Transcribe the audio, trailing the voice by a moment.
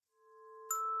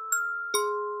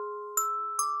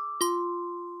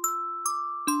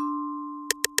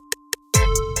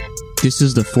This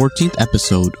is the 14th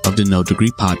episode of the No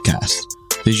Degree Podcast.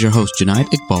 This is your host, Junaid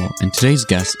Iqbal, and today's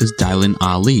guest is Dylan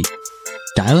Ali.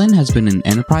 Dylan has been in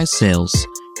enterprise sales,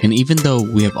 and even though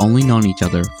we have only known each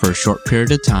other for a short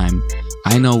period of time,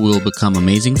 I know we will become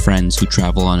amazing friends who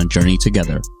travel on a journey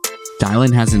together.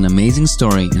 Dylan has an amazing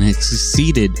story and has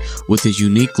succeeded with his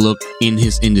unique look in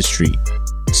his industry.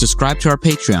 Subscribe to our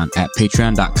Patreon at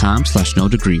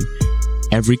patreon.com/nodegree.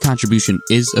 Every contribution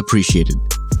is appreciated.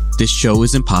 This show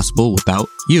is impossible without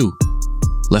you.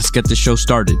 Let's get the show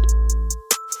started.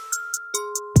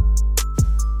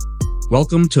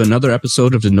 Welcome to another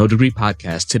episode of the No Degree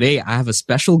Podcast. Today, I have a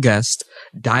special guest,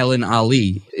 Dylan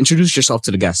Ali. Introduce yourself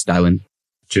to the guest, Dylan.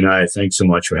 Junaid, thanks so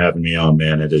much for having me on,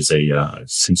 man. It is a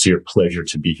sincere pleasure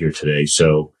to be here today.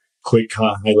 So, quick,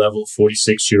 high level,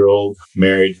 46-year-old,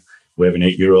 married. We have an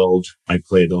 8-year-old. I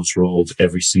play those roles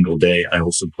every single day. I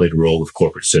also play the role of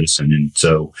corporate citizen. And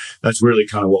so that's really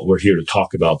kind of what we're here to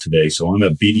talk about today. So I'm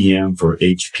a BDM for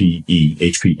HP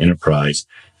Enterprise.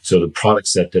 So the product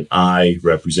set that I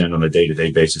represent on a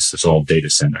day-to-day basis is all data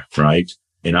center, right?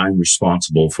 And I'm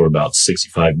responsible for about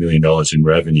 $65 million in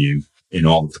revenue in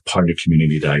all of the partner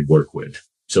community that I work with.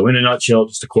 So in a nutshell,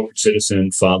 just a corporate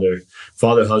citizen, father,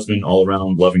 husband, all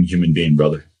around loving human being,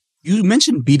 brother. You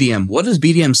mentioned BDM. What does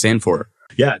BDM stand for?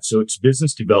 Yeah, so it's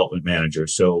Business Development Manager.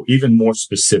 So even more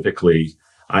specifically,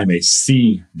 I'm a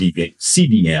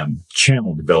CDM,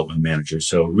 Channel Development Manager.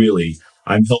 So really,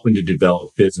 I'm helping to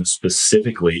develop business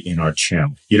specifically in our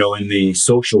channel. You know, in the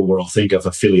social world, think of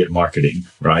affiliate marketing,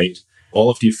 right? All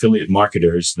of the affiliate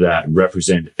marketers that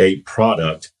represent a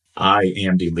product, I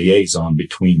am the liaison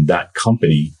between that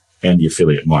company and the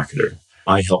affiliate marketer.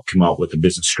 I help come out with the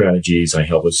business strategies. I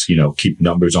help us, keep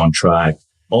numbers on track.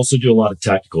 Also do a lot of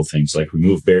tactical things like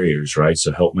remove barriers, right?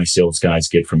 So help my sales guys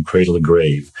get from cradle to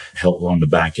grave, help on the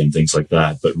back end, things like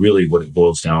that. But really what it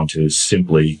boils down to is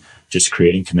simply just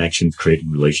creating connections,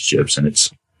 creating relationships. And it's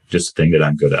just a thing that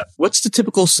I'm good at. What's the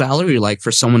typical salary like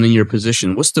for someone in your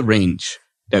position? What's the range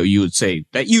that you would say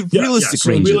that realistic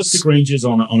ranges? Realistic ranges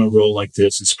on a role like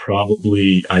this is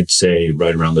probably, I'd say,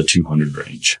 right around the 200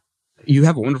 range. You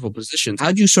have a wonderful position.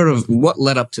 What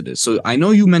led up to this? So I know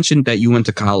you mentioned that you went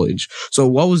to college. So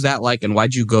what was that like and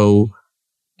why'd you go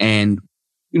and,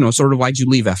 why'd you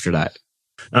leave after that?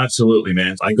 Absolutely,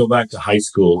 man. I go back to high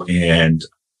school and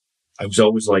I was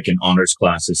always like in honors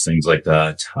classes, things like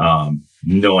that.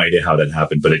 No idea how that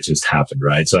happened, but it just happened,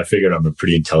 right? So I figured I'm a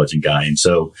pretty intelligent guy. And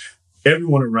so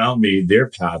everyone around me, their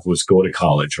path was go to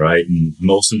college, right? And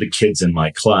most of the kids in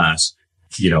my class,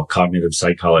 cognitive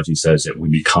psychology says that we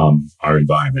become our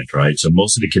environment, right? So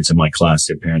most of the kids in my class,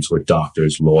 their parents were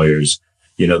doctors, lawyers.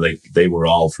 They were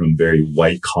all from very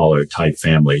white collar type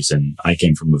families. And I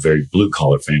came from a very blue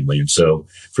collar family. And so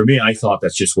for me, I thought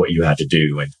that's just what you had to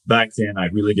do. And back then I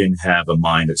really didn't have a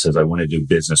mind that says I want to do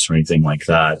business or anything like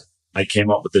that. I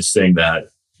came up with this thing that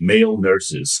male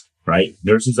nurses, right?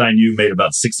 Nurses I knew made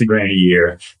about $60,000 a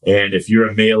year. And if you're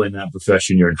a male in that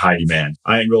profession, you're in high demand.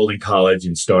 I enrolled in college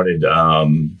and started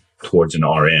towards an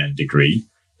RN degree.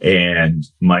 And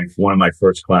one of my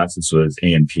first classes was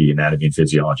A&P, Anatomy and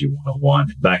Physiology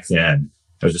 101. Back then,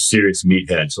 I was a serious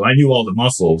meathead. So I knew all the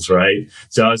muscles, right?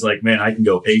 So I was like, man, I can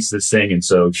go ace this thing. And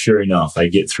so sure enough, I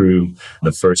get through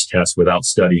the first test without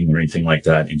studying or anything like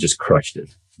that and just crushed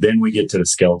it. Then we get to the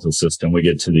skeletal system. We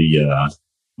get to the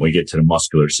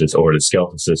muscular system or the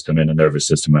skeletal system and the nervous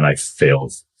system, and I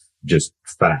failed just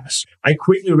fast. I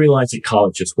quickly realized that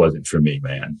college just wasn't for me,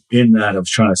 man. In that I was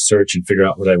trying to search and figure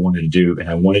out what I wanted to do, and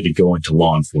I wanted to go into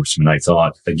law enforcement. I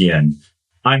thought, again,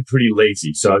 I'm pretty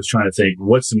lazy. So I was trying to think,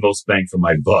 what's the most bang for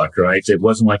my buck, right? It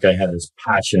wasn't like I had this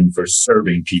passion for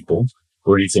serving people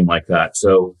or anything like that.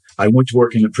 So I went to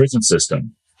work in the prison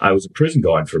system. I was a prison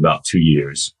guard for about 2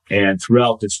 years. And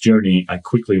throughout this journey, I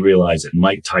quickly realized that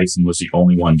Mike Tyson was the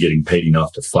only one getting paid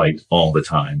enough to fight all the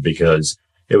time because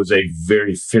it was a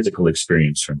very physical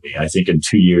experience for me. I think in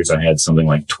 2 years, I had something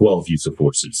like 12 use of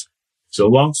forces. So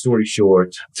long story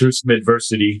short, through some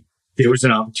adversity, there was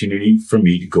an opportunity for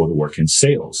me to go to work in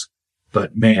sales.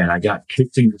 But man, I got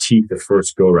kicked in the teeth the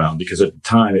first go around because at the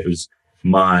time it was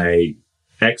my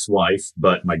ex-wife,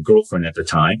 but my girlfriend at the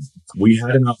time. We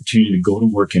had an opportunity to go to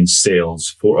work in sales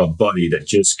for a buddy that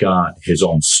just got his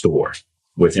own store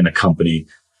within a company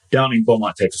down in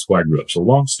Beaumont, Texas, where I grew up. So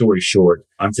long story short,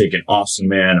 I'm thinking, awesome,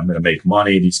 man, I'm going to make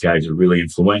money. These guys are really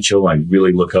influential. I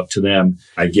really look up to them.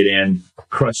 I get in,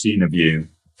 crush the interview,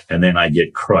 and then I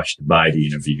get crushed by the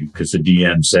interview because the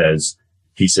DM says,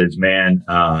 man,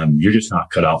 you're just not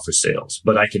cut out for sales,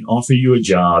 but I can offer you a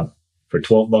job for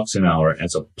 $12 an hour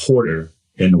as a porter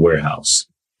in the warehouse.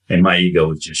 And my ego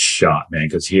was just shot, man,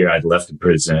 because here I'd left the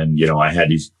prison. I had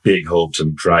these big hopes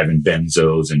of driving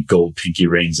Benzos and gold pinky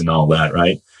rings and all that,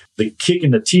 right? The kick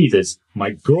in the teeth is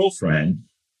my girlfriend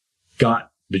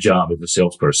got the job as a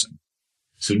salesperson.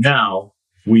 So now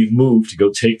we've moved to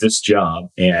go take this job.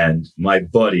 And my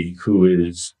buddy, who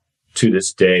is to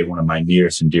this day one of my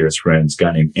nearest and dearest friends, a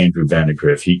guy named Andrew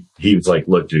Vandegrift, he was like,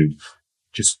 look, dude,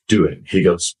 just do it. He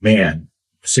goes, man,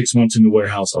 6 months in the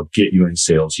warehouse, I'll get you in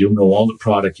sales. You'll know all the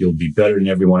product. You'll be better than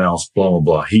everyone else, blah, blah,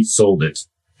 blah. He sold it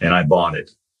and I bought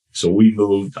it. So we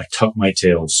moved. I tucked my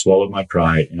tail, swallowed my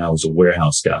pride, and I was a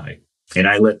warehouse guy. And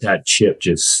I let that chip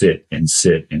just sit and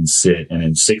sit and sit. And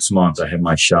in 6 months, I had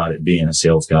my shot at being a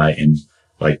sales guy. And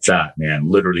like that, man,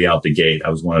 literally out the gate, I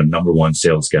was one of the number one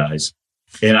sales guys.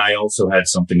 And I also had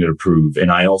something to prove.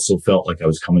 And I also felt like I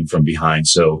was coming from behind.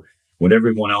 So when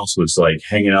everyone else was like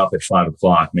hanging up at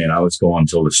 5:00, man, I was going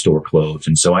until the store closed.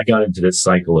 And so I got into this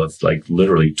cycle of like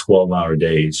literally 12-hour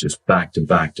days, just back to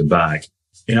back to back.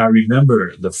 And I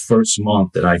remember the first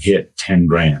month that I hit 10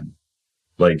 grand.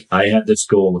 Like I had this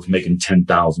goal of making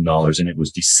 $10,000 and it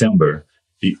was December.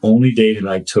 The only day that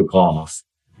I took off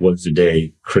was the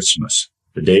day Christmas.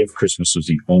 The day of Christmas was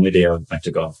the only day I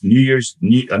took off.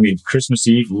 Christmas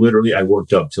Eve, literally I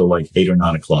worked up till like 8 or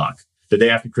 9 o'clock. The day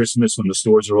after Christmas, when the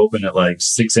stores are open at like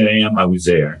 6 a.m., I was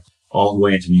there all the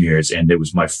way into New Year's. And it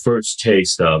was my first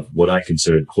taste of what I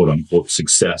considered quote unquote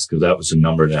success, because that was the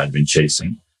number that I'd been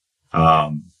chasing.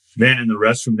 And the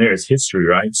rest from there is history,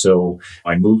 right? So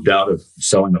I moved out of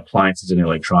selling appliances and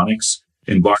electronics,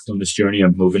 embarked on this journey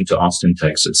of moving to Austin,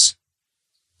 Texas.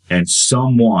 And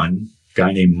a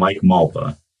guy named Mike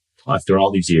Malpa, after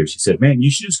all these years, he said, man,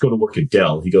 you should just go to work at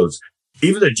Dell. He goes,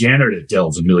 even the janitor at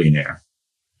Dell's a millionaire.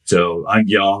 So I'm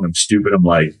young, I'm stupid. I'm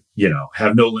like,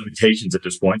 have no limitations at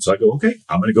this point. So I go, okay,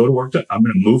 I'm going to go to work. I'm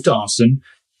going to move to Austin.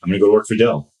 I'm going to go to work for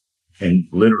Dell. And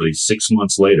literally 6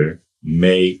 months later,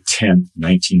 May 10th,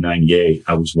 1998,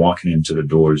 I was walking into the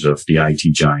doors of the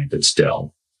IT giant that's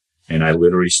Dell. And I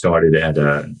literally started at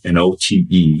an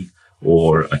OTE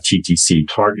or a TTC,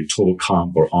 target total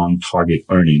comp or on target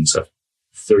earnings of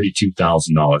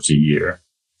 $32,000 a year.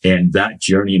 And that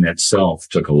journey in itself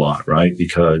took a lot, right?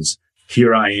 Because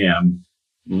here I am,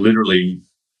 literally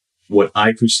what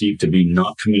I perceived to be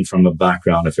not coming from a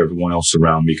background of everyone else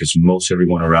around me, because most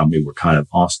everyone around me were kind of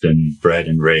Austin bred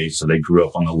and raised. So they grew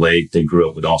up on the lake. They grew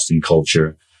up with Austin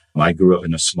culture. I grew up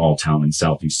in a small town in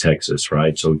Southeast Texas,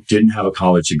 right? So didn't have a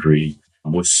college degree. I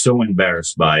was so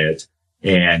embarrassed by it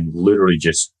and literally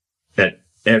just at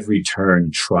every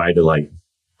turn try to like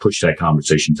push that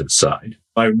conversation to the side.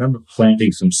 I remember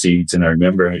planting some seeds and I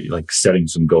remember like setting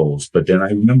some goals, but then I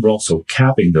remember also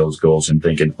capping those goals and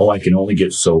thinking, I can only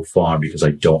get so far because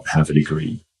I don't have a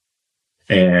degree.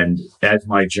 And as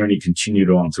my journey continued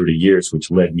on through the years, which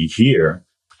led me here,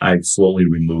 I slowly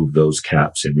removed those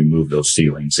caps and removed those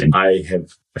ceilings. And I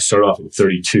started off at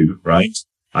 32, right?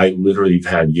 I literally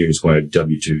have had years where I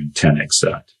W2 10x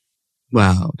that.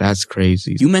 Wow, that's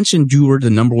crazy. You mentioned you were the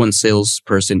number one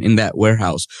salesperson in that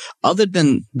warehouse. Other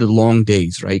than the long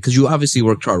days, right? Because you obviously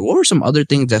worked hard. What were some other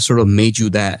things that sort of made you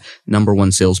that number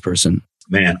one salesperson?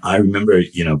 Man, I remember,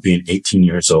 being 18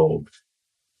 years old,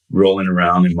 rolling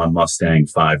around in my Mustang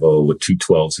 5.0 with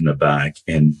 212s in the back,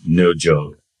 and no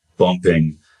joke,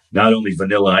 bumping not only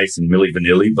Vanilla Ice and Milli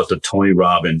Vanilli, but the Tony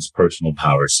Robbins Personal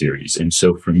Power series. And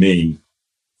so for me,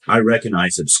 I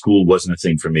recognized that school wasn't a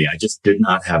thing for me. I just did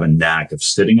not have a knack of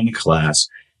sitting in a class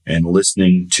and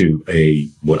listening to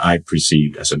what I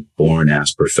perceived as a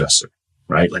boring-ass professor,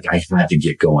 right? Like I had to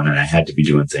get going and I had to be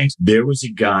doing things. There was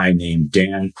a guy named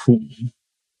Dan Poole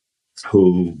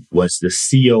who was the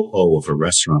COO of a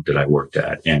restaurant that I worked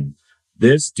at. And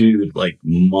this dude like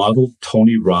modeled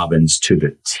Tony Robbins to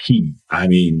the T. I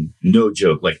mean, no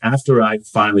joke. Like after I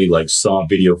finally like saw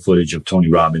video footage of Tony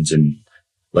Robbins and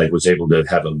like was able to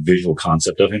have a visual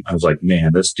concept of him, I was like,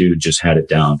 man, this dude just had it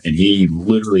down. And he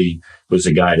literally was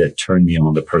the guy that turned me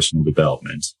on to personal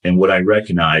development. And what I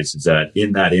recognize is that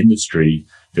in that industry,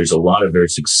 there's a lot of very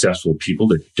successful people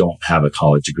that don't have a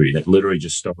college degree, that literally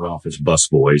just start off as bus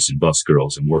boys and bus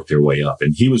girls and work their way up.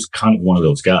 And he was kind of one of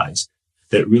those guys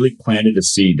that really planted a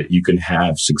seed that you can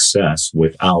have success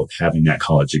without having that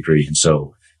college degree. And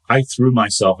so I threw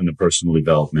myself into personal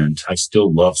development. I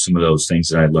still love some of those things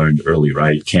that I learned early,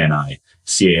 right? CANI,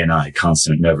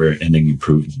 constant, never-ending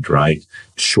improvement, right?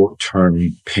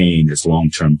 Short-term pain is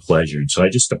long-term pleasure. And so I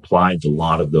just applied a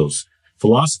lot of those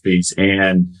philosophies.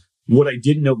 And what I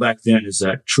didn't know back then is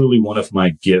that truly one of my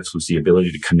gifts was the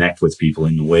ability to connect with people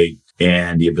in the way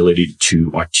and the ability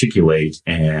to articulate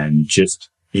and just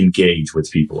engage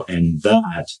with people. And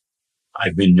that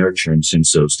I've been nurturing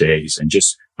since those days. And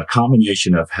just a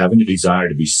combination of having a desire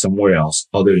to be somewhere else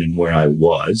other than where I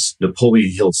was.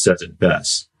 Napoleon Hill says it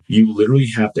best. You literally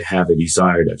have to have a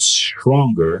desire that's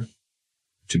stronger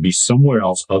to be somewhere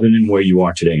else other than where you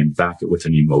are today and back it with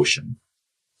an emotion.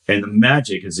 And the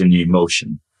magic is in the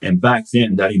emotion. And back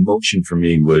then, that emotion for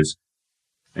me was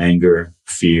anger,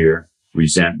 fear,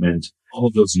 resentment, all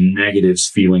of those negatives,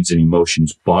 feelings, and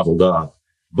emotions bottled up.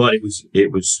 But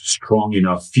it was strong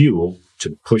enough fuel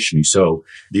to push me. So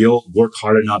the old work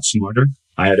harder, not smarter.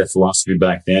 I had a philosophy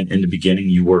back then. In the beginning,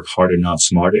 you work harder, not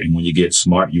smarter. And when you get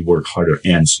smart, you work harder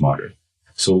and smarter.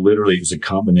 So literally, it was a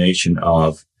combination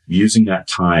of using that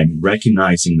time,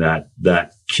 recognizing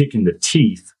that kick in the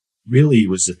teeth really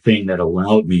was the thing that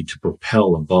allowed me to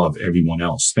propel above everyone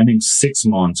else. Spending 6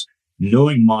 months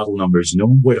knowing model numbers,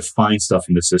 knowing where to find stuff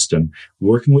in the system,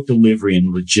 working with delivery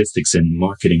and logistics and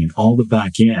marketing and all the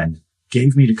back end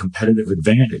gave me the competitive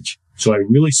advantage. So I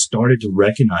really started to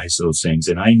recognize those things.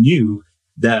 And I knew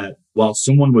that while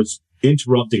someone was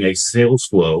interrupting a sales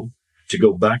flow to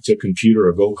go back to a computer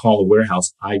or go call a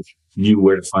warehouse, I knew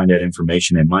where to find that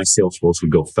information and my sales flows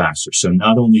would go faster. So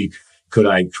not only could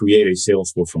I create a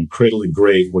sales flow from cradle to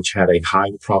grave, which had a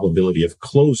high probability of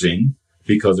closing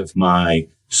because of my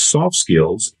soft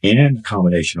skills and a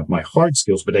combination of my hard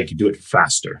skills, but I could do it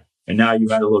faster. And now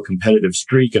you add a little competitive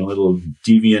streak and a little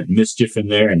deviant mischief in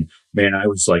there. And man, I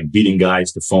was like beating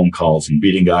guys to phone calls and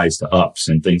beating guys to ups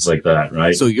and things like that,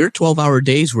 right? So your 12-hour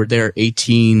days were their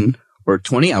 18 or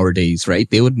 20-hour days, right?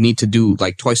 They would need to do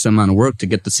like twice the amount of work to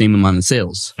get the same amount of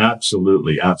sales.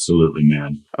 Absolutely. Absolutely,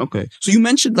 man. Okay. So you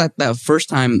mentioned that first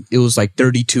time it was like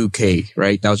 32K,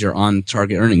 right? That was your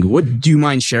on-target earning. Do you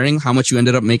mind sharing how much you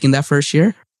ended up making that first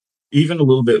year? Even a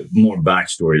little bit more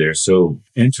backstory there. So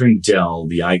entering Dell,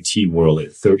 the IT world at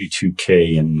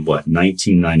 32K in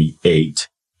 1998,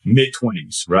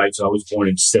 mid-20s, right? So I was born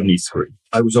in 73.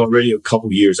 I was already a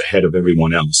couple years ahead of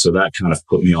everyone else. So that kind of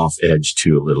put me off edge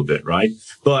too a little bit, right?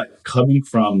 But coming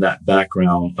from that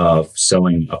background of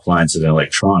selling appliances and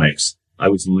electronics, I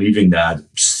was leaving that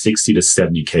 60 to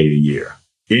 70K a year.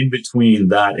 In between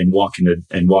that and walking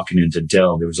into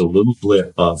Dell, there was a little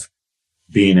blip of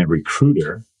being a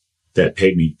recruiter that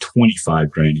paid me 25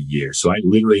 grand a year. So I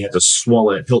literally had to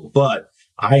swallow that pill, but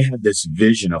I had this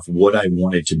vision of what I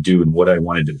wanted to do and what I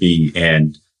wanted to be.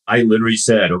 And I literally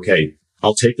said, okay,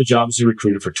 I'll take the job as a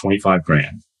recruiter for 25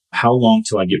 grand. How long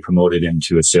till I get promoted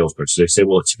into a salesperson? They say,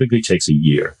 well, it typically takes a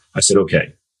year. I said,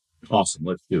 okay, awesome.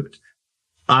 Let's do it.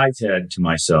 I said to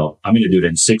myself, I'm going to do it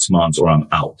in 6 months or I'm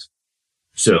out.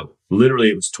 So literally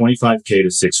it was 25K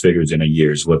to 6 figures in a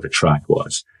year is what the track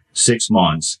was. 6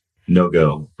 months. No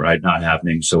go, right? Not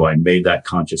happening. So I made that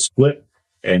conscious flip.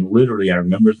 And literally, I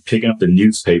remember picking up the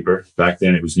newspaper. Back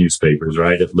then it was newspapers,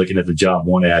 right? Looking at the job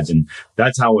one ads. And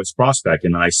that's how I was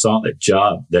prospecting. And I saw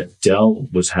that Dell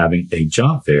was having a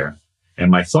job fair. And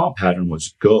my thought pattern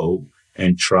was go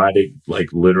and try to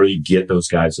literally get those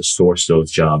guys to source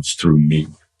those jobs through me.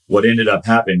 What ended up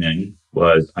happening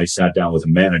was I sat down with a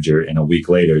manager and a week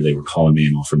later they were calling me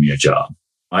and offering me a job.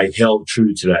 I held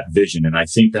true to that vision. And I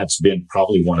think that's been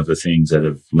probably one of the things that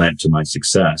have led to my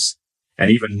success. And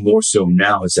even more so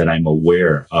now is that I'm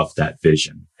aware of that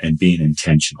vision and being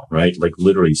intentional, right? Like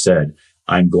literally said,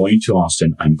 I'm going to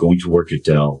Austin. I'm going to work at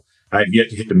Dell. I've yet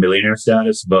to hit the millionaire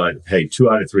status, but hey,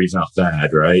 2 out of 3 is not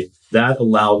bad, right? That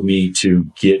allowed me to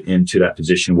get into that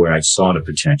position where I saw the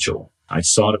potential. I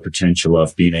saw the potential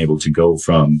of being able to go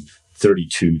from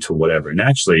 32 to whatever. And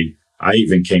actually, I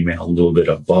even came in a little bit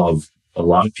above. A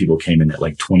lot of people came in at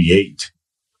like 28.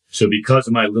 So because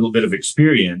of my little bit of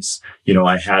experience,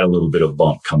 I had a little bit of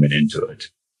bump coming into it.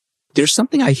 There's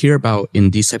something I hear about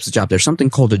in these types of jobs. There's something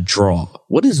called a draw.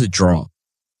 What is a draw?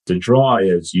 The draw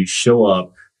is you show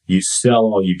up, you sell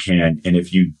all you can. And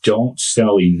if you don't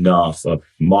sell enough of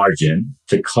margin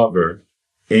to cover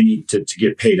to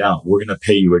get paid out, we're going to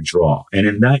pay you a draw. And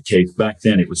in that case, back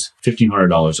then it was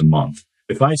 $1,500 a month.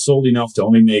 If I sold enough to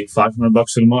only make $500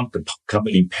 a month, the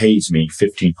company pays me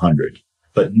 $1,500.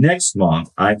 But next month,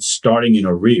 I'm starting in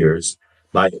arrears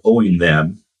by owing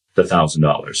them the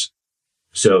 $1,000.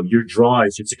 So your draw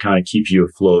is just to kind of keep you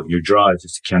afloat. Your draw is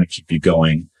just to kind of keep you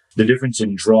going. The difference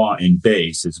in draw and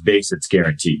base is base it's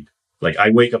guaranteed. Like I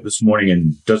wake up this morning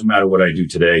and doesn't matter what I do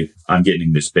today, I'm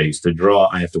getting this base. The draw,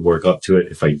 I have to work up to it.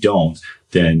 If I don't,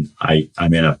 then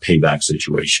I'm in a payback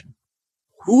situation.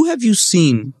 Who have you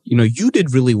seen, you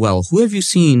did really well. Who have you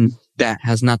seen that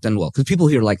has not done well? Because people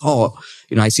here are like,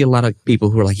 I see a lot of people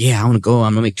who are like, yeah, I'm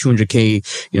going to make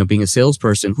 200K, being a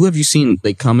salesperson. Who have you seen?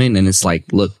 They come in and it's like,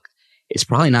 look, it's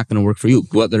probably not going to work for you,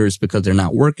 whether it's because they're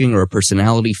not working or a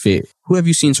personality fit. Who have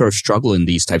you seen sort of struggle in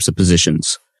these types of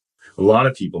positions? A lot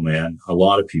of people, man, a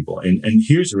lot of people. And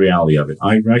here's the reality of it.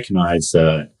 I recognize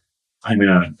that I'm in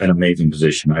an amazing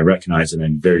position. I recognize that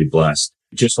I'm very blessed.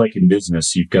 Just like in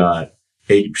business, you've got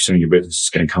 80% of your business is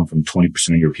going to come from 20%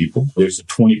 of your people. There's the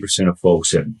 20% of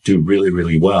folks that do really,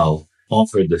 really well,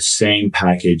 offer the same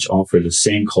package, offer the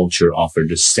same culture, offer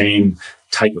the same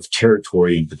type of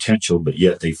territory and potential, but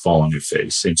yet they fall on their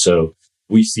face. And so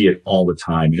we see it all the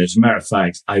time. And as a matter of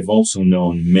fact, I've also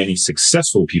known many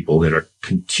successful people that are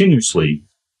continuously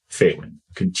failing,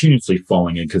 continuously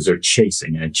falling in because they're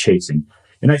chasing and chasing.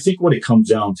 And I think what it comes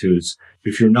down to is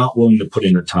if you're not willing to put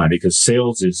in the time, because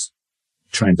sales is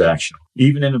transactional.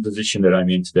 Even in a position that I'm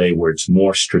in today where it's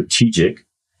more strategic,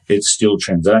 it's still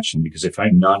transactional, because if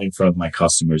I'm not in front of my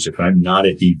customers, if I'm not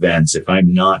at events, if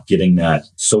I'm not getting that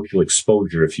social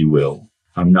exposure, if you will,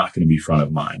 I'm not going to be front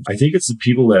of mind. I think it's the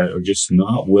people that are just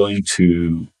not willing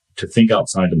to think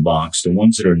outside the box, the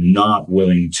ones that are not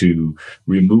willing to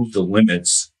remove the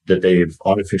limits that they've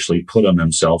artificially put on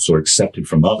themselves or accepted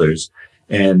from others,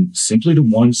 and simply the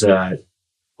ones that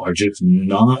are just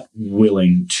not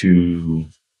willing to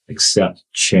accept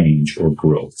change or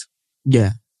growth.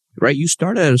 Yeah. Right. You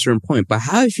started at a certain point, but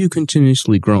how have you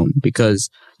continuously grown? Because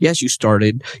yes, you were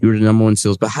the number one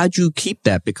sales, but how'd you keep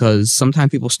that? Because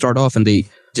sometimes people start off and they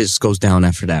just goes down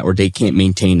after that, or they can't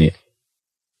maintain it.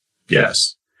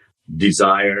 Yes.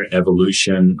 Desire,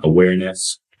 evolution,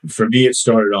 awareness. For me, it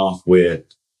started off with,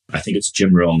 I think it's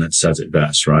Jim Rohn that says it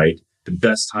best, right? The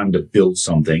best time to build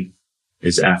something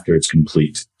is after it's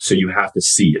complete. So you have to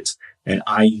see it. And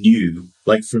I knew,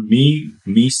 like for me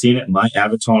seeing it, my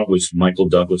avatar was Michael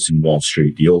Douglas in Wall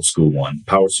Street, the old school one,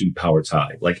 power suit, power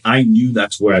tie. Like I knew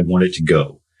that's where I wanted to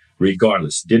go,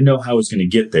 regardless. Didn't know how I was going to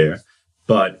get there.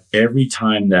 But every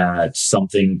time that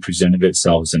something presented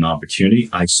itself as an opportunity,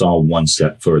 I saw one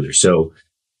step further. So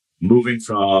moving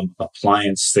from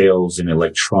appliance sales and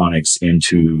electronics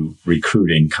into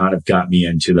recruiting kind of got me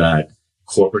into that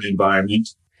corporate environment.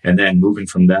 And then moving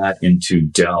from that into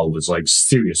Dell was like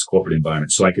serious corporate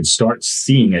environment. So I could start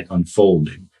seeing it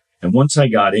unfolding. And once I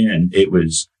got in, it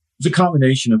was a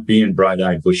combination of being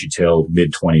bright-eyed, bushy-tailed,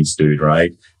 mid-20s dude,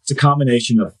 right? It's a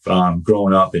combination of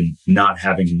growing up and not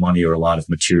having money or a lot of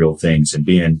material things and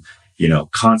being,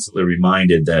 constantly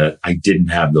reminded that I didn't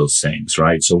have those things,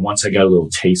 right? So once I got a little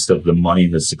taste of the money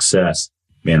and the success,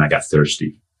 man, I got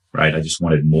thirsty, right? I just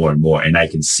wanted more and more. And I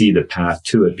can see the path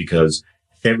to it because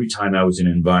every time I was in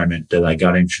an environment that I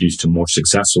got introduced to more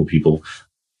successful people,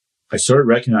 I started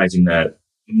recognizing that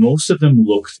most of them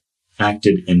looked,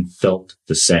 acted, and felt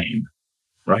the same,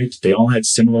 right? They all had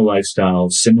similar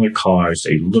lifestyles, similar cars.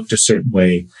 They looked a certain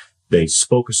way. They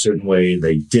spoke a certain way.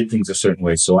 They did things a certain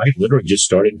way. So I literally just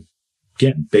started,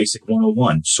 again, basic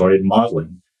 101, started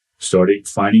modeling, started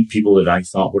finding people that I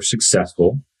thought were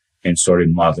successful and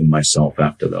started modeling myself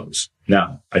after those.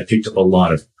 Now, I picked up a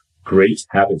lot of great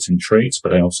habits and traits,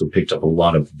 but I also picked up a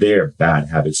lot of their bad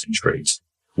habits and traits,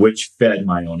 which fed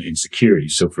my own insecurity.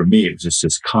 So for me, it was just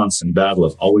this constant battle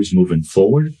of always moving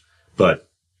forward, but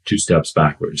 2 steps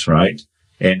backwards, right?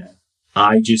 And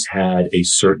I just had a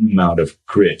certain amount of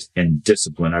grit and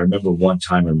discipline. I remember one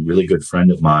time a really good friend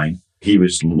of mine, he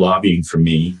was lobbying for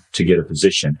me to get a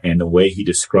position. And the way he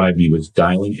described me was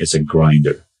dialing as a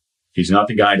grinder. He's not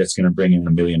the guy that's going to bring in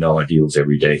 $1 million deals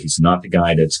every day. He's not the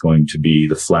guy that's going to be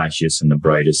the flashiest and the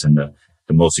brightest and the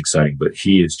most exciting, but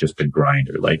he is just a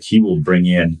grinder. Like he will bring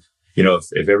in,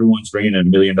 if everyone's bringing in $1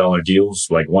 million deals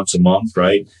like once a month,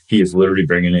 right? He is literally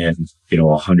bringing in,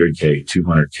 100K,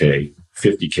 200K,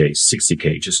 50K,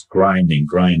 60K, just grinding.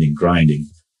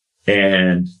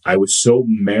 And I was so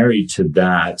married to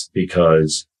that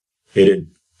because it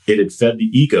had fed the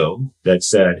ego that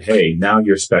said, hey, now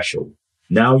you're special.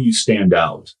 Now you stand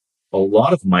out. A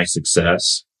lot of my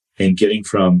success in getting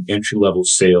from entry-level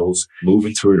sales,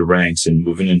 moving through the ranks and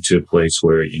moving into a place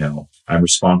where, I'm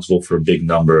responsible for a big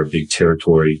number, a big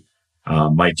territory.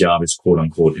 My job is quote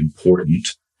unquote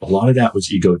important. A lot of that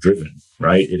was ego driven,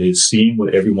 right? It is seeing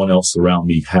what everyone else around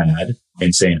me had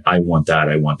and saying, I want that.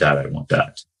 I want that. I want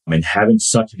that. I mean, having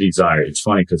such a desire. It's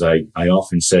funny because I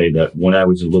often say that when I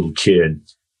was a little kid,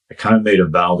 I kind of made a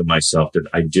vow to myself that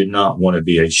I did not want to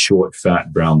be a short,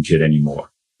 fat, brown kid anymore.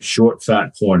 Short,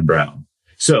 fat, poor, and brown.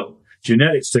 So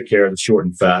genetics took care of the short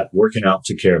and fat. Working out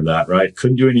took care of that, right?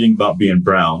 Couldn't do anything about being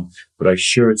brown, but I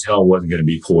sure as hell wasn't going to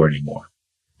be poor anymore.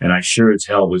 And I sure as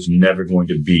hell was never going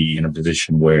to be in a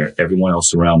position where everyone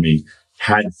else around me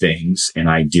had things and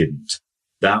I didn't.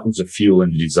 That was a fuel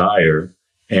and a desire.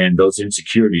 And those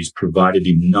insecurities provided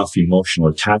enough emotional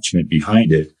attachment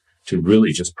behind it to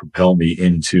really just propel me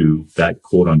into that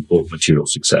quote unquote material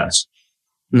success.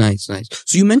 Nice, nice.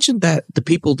 So you mentioned that the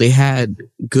people, they had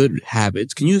good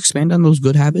habits. Can you expand on those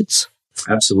good habits?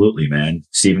 Absolutely, man.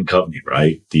 Stephen Covey,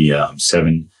 right? The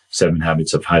seven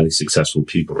habits of highly successful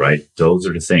people, right? Those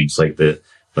are the things like the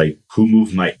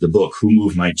book, Who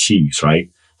Moved My Cheese, right?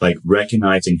 Like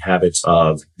recognizing habits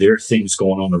of there are things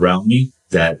going on around me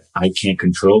that I can't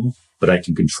control, but I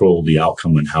can control the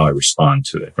outcome and how I respond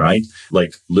to it, right?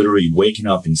 Like literally waking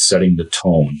up and setting the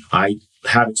tone.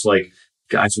 Habits like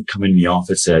guys would come in the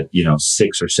office at,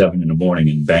 6 or 7 in the morning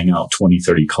and bang out 20,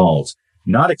 30 calls,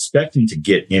 not expecting to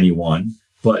get anyone,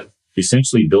 but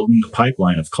essentially building the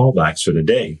pipeline of callbacks for the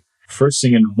day. First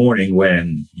thing in the morning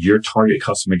when your target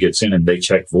customer gets in and they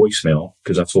check voicemail,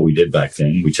 because that's what we did back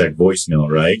then. We check voicemail,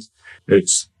 right?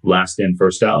 It's last in,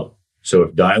 first out. So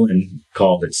if Dylan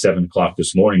called at 7 o'clock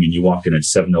this morning and you walk in at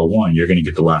 7:01, you're going to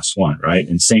get the last one, right?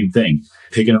 And same thing,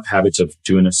 picking up habits of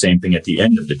doing the same thing at the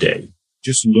end of the day.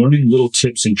 Just learning little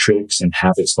tips and tricks and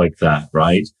habits like that,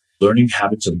 right? Learning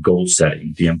habits of goal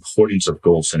setting, the importance of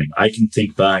goal setting. I can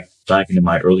think back into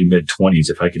my early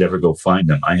mid-20s, if I could ever go find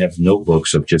them. I have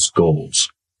notebooks of just goals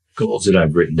that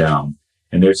I've written down.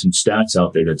 And there's some stats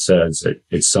out there that says that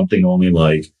it's something only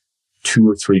like 2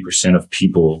 or 3% of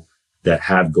people that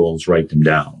have goals write them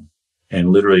down. And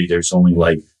literally there's only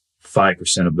like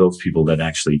 5% of those people that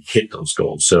actually hit those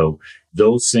goals. So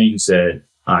those things that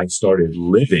I started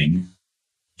living,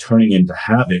 turning into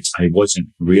habits, I wasn't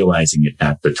realizing it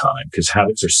at the time, because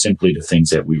habits are simply the things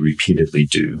that we repeatedly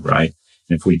do, right?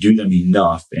 And if we do them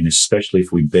enough, and especially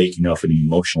if we bake enough of an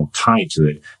emotional tie to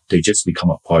it, they just become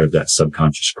a part of that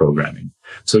subconscious programming.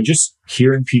 So just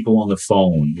hearing people on the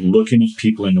phone, looking at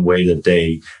people in the way that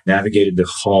they navigated the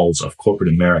halls of corporate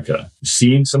America,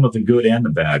 seeing some of the good and the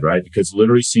bad, right? Because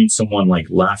literally seeing someone like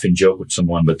laugh and joke with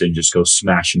someone, but then just go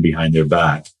smashing behind their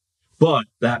back. But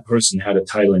that person had a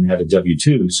title and had a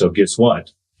W-2. So guess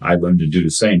what? I learned to do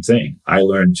the same thing. I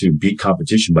learned to beat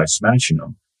competition by smashing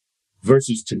them.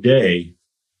 Versus today,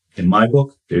 in my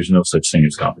book, there's no such thing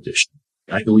as competition.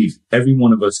 I believe every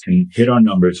one of us can hit our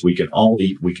numbers. We can all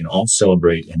eat. We can all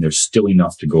celebrate. And there's still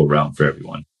enough to go around for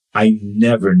everyone. I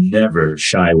never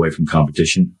shy away from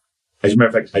competition. As a matter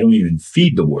of fact, I don't even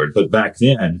feed the word. But back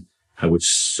then, I was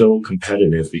so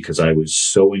competitive because I was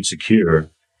so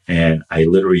insecure. And I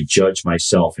literally judged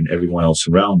myself and everyone else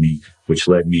around me, which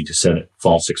led me to set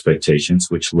false expectations,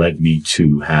 which led me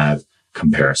to have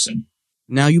comparison.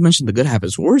 Now, you mentioned the good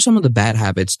habits. What are some of the bad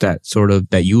habits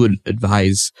that you would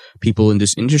advise people in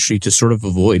this industry to sort of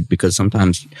avoid? Because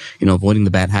sometimes, avoiding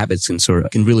the bad habits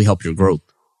can really help your growth.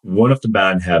 One of the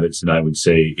bad habits that I would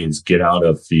say is get out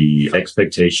of the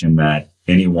expectation that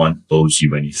anyone owes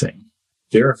you anything.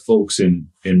 There are folks in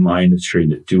my industry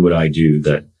that do what I do,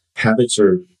 that habits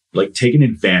are like taking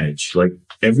advantage. Like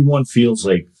everyone feels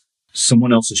like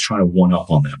someone else is trying to one up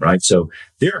on them, right? So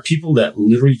there are people that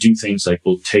literally do things like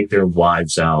will take their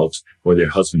wives out or their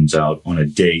husbands out on a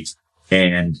date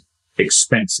and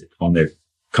expense it on their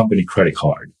company credit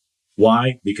card.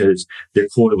 Why? Because their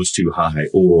quota was too high,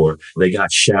 or they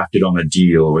got shafted on a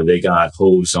deal, or they got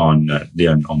hosed on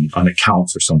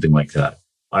accounts or something like that.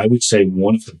 I would say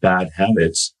one of the bad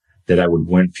habits that I would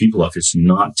warn people of is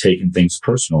not taking things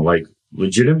personal. Like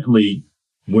legitimately,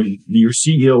 when your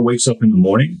CEO wakes up in the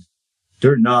morning,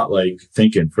 they're not like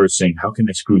thinking first thing, how can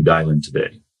I screw Dylan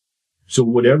today? So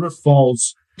whatever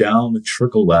falls down the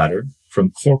trickle ladder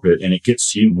from corporate and it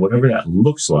gets you, whatever that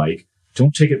looks like,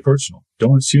 don't take it personal.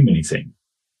 Don't assume anything.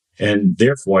 And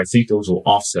therefore, I think those will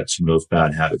offset some of those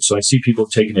bad habits. So I see people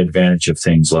taking advantage of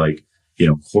things like,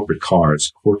 corporate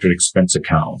cars, corporate expense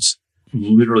accounts,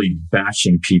 literally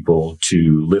bashing people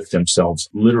to lift themselves,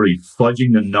 literally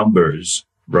fudging the numbers,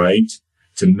 right?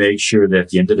 To make sure that at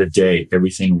the end of the day,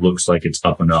 everything looks like it's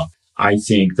up and up. I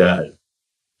think that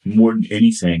more than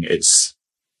anything, it's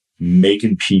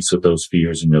making peace with those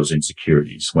fears and those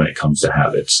insecurities when it comes to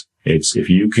habits. It's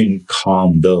if you can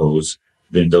calm those,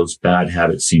 then those bad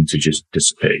habits seem to just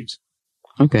dissipate.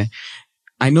 Okay.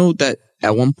 I know that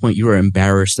at one point you were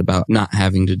embarrassed about not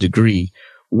having the degree.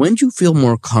 When do you feel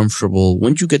more comfortable?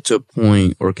 When do you get to a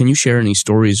point, or can you share any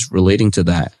stories relating to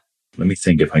that? Let me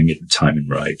think if I can get the timing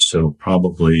right. So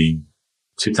probably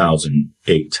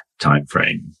 2008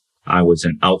 timeframe. I was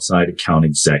an outside account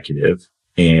executive,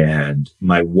 and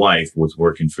my wife was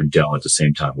working for Dell at the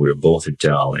same time. We were both at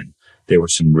Dell, and there were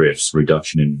some rifts,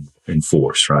 reduction in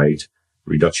force, right?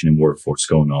 Reduction in workforce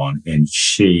going on. And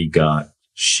she got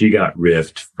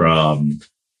riffed from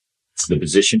the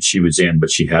position she was in, but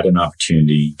she had an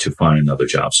opportunity to find another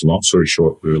job. So long story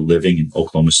short, we were living in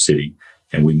Oklahoma City,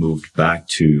 and we moved back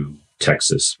to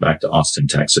Texas, back to Austin,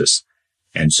 Texas.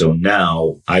 And so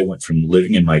now I went from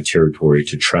living in my territory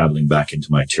to traveling back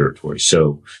into my territory.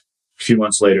 So a few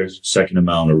months later, second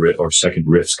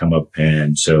rifts come up.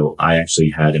 And so I actually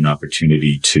had an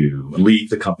opportunity to leave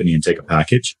the company and take a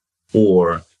package,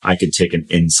 or I could take an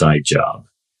inside job.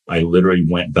 I literally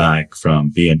went back from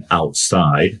being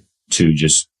outside to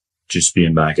just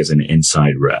being back as an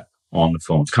inside rep on the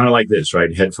phone. It's kind of like this,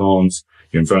 right? Headphones,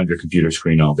 you're in front of your computer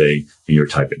screen all day and you're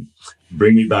typing.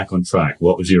 Bring me back on track.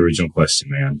 What was the original question,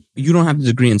 man? You don't have to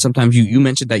agree. And sometimes you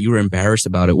mentioned that you were embarrassed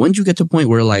about it. When did you get to a point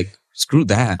where like, screw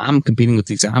that. I'm competing with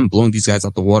these guys. I'm blowing these guys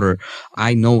out the water.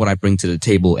 I know what I bring to the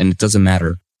table and it doesn't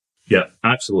matter. Yeah,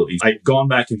 absolutely. I'd gone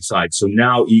back inside. So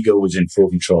now ego was in full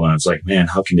control. And I was like, man,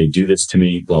 how can they do this to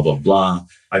me? Blah, blah, blah.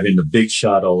 I've been the big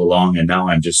shot all along. And now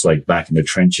I'm just like back in the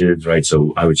trenches, right?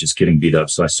 So I was just getting beat up.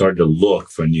 So I started to look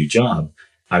for a new job.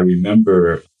 I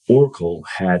remember Oracle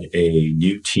had a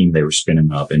new team they were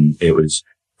spinning up, and it was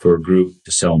for a group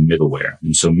to sell middleware.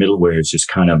 And so middleware is just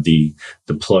kind of the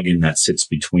plugin that sits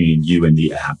between you and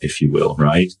the app, if you will,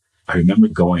 right? I remember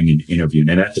going and interviewing.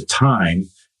 And at the time,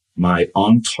 my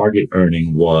on-target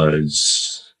earning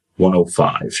was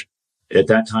 105. At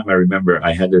that time, I remember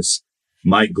I had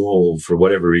my goal for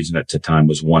whatever reason at the time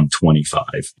was 125.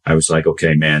 I was like,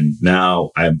 okay, man,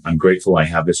 now I'm grateful I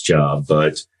have this job,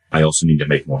 but I also need to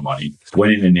make more money.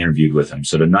 Went in and interviewed with him.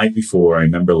 So the night before, I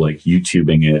remember like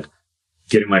YouTubing it,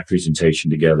 getting my presentation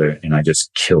together, and I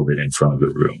just killed it in front of the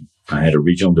room. I had a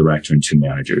regional director and 2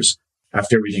 managers.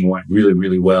 After everything went really,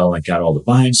 really well, I got all the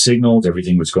buying signals.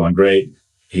 Everything was going great.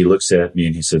 He looks at me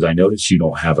and he says, I noticed you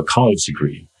don't have a college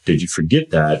degree. Did you forget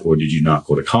that, or did you not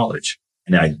go to college?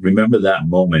 And I remember that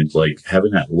moment, like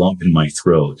having that lump in my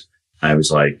throat. I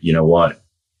was like, you know what?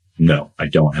 No, I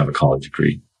don't have a college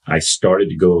degree. I started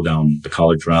to go down the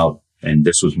college route, and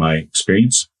this was my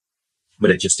experience,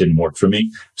 but it just didn't work for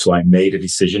me. So I made a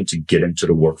decision to get into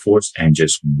the workforce and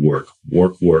just work,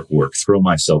 throw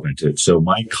myself into it. So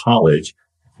my college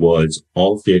was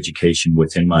all of the education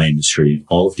within my industry,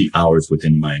 all of the hours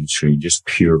within my industry, just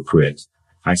pure grit.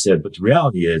 I said, but the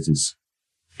reality is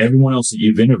everyone else that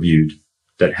you've interviewed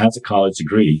that has a college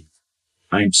degree,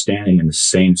 I am standing in the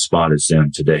same spot as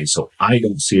them today. So I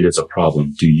don't see it as a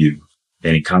problem. Do you?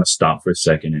 And he kind of stopped for a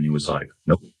second and he was like,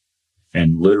 nope.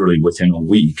 And literally within a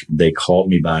week, they called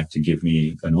me back to give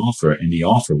me an offer, and the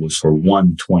offer was for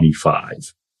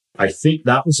 125. I think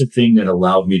that was the thing that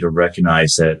allowed me to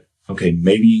recognize that, okay,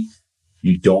 maybe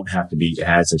you don't have to be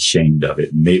as ashamed of it.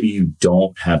 Maybe you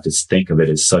don't have to think of it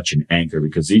as such an anchor,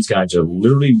 because these guys are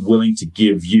literally willing to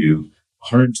give you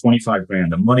 125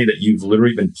 grand, the money that you've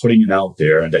literally been putting it out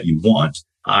there and that you want.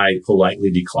 I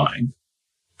politely declined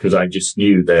because I just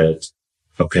knew that,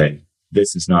 okay,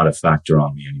 this is not a factor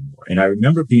on me anymore. And I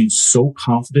remember being so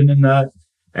confident in that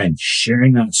and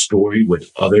sharing that story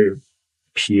with other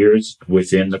peers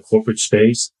within the corporate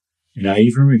space. And I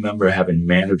even remember having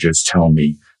managers tell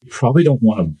me, you probably don't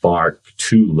want to bark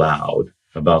too loud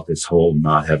about this whole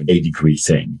not having a degree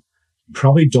thing. You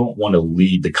probably don't want to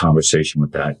lead the conversation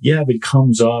with that. Yeah, if it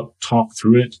comes up, talk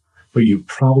through it, but you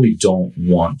probably don't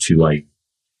want to like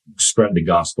spread the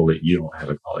gospel that you don't have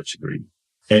a college degree.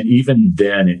 And even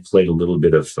then, it played a little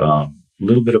bit of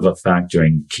a factor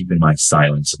in keeping my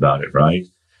silence about it, right?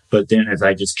 But then as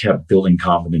I just kept building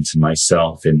confidence in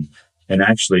myself, and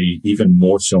actually even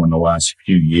more so in the last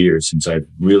few years, since I've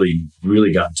really,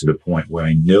 really gotten to the point where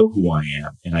I know who I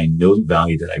am and I know the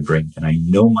value that I bring and I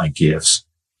know my gifts,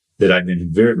 that I've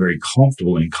been very, very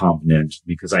comfortable and confident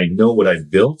because I know what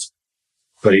I've built.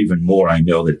 But even more, I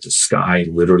know that the sky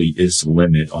literally is the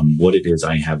limit on what it is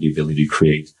I have the ability to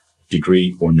create,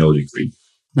 degree or no degree.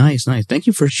 Nice. Thank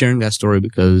you for sharing that story,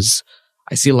 because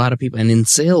I see a lot of people, and in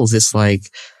sales, it's like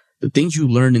the things you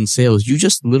learn in sales, you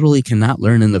just literally cannot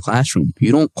learn in the classroom.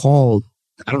 You don't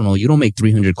you don't make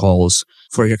 300 calls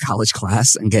for your college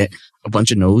class and get a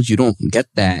bunch of no's. You don't get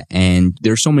that. And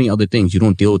there's so many other things. You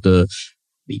don't deal with the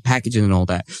packaging and all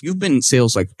that. You've been in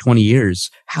sales like 20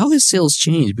 years. How has sales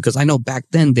changed? Because I know back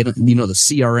then, they don't, the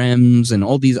CRMs and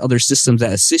all these other systems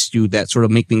that assist you that sort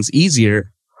of make things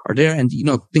easier are there. And,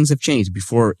 things have changed.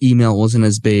 Before, email wasn't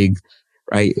as big,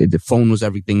 right? The phone was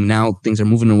everything. Now things are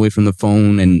moving away from the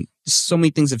phone, and so many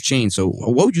things have changed. So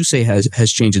what would you say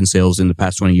has changed in sales in the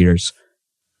past 20 years?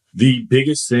 The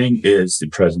biggest thing is the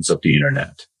presence of the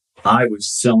internet. I was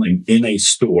selling in a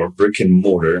store, brick and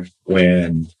mortar,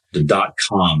 when the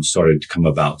 .com started to come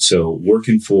about. So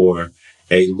working for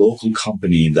a local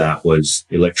company that was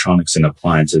electronics and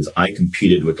appliances, I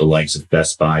competed with the likes of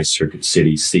Best Buy, Circuit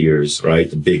City, Sears, right?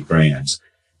 The big brands.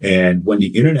 And when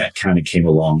the internet kind of came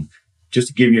along, just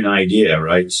to give you an idea,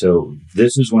 right? So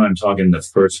this is when I'm talking the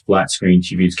first flat screen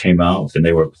TVs came out, and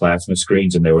they were plasma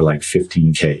screens, and they were like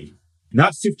 15K.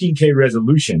 Not 15K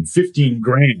resolution, 15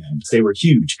 grand. They were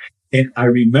huge. And I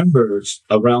remember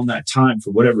around that time,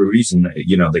 for whatever reason,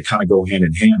 they kind of go hand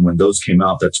in hand. When those came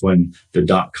out, that's when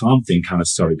the .com thing kind of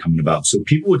started coming about. So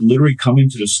people would literally come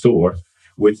into the store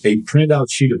with a printed out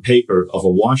sheet of paper of a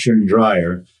washer and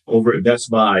dryer over at Best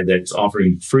Buy that's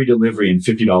offering free delivery and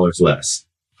 $50 less.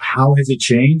 How has it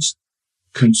changed?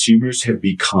 Consumers have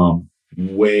become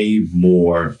way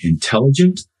more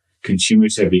intelligent.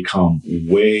 Consumers have become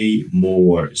way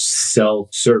more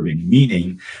self-serving,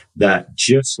 meaning that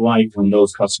just like when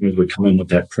those customers would come in with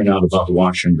that printout about the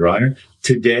washer and dryer,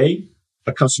 today,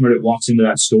 a customer that walks into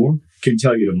that store can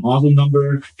tell you the model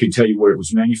number, can tell you where it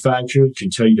was manufactured,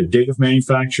 can tell you the date of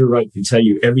manufacture, right? Can tell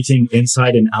you everything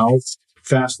inside and out.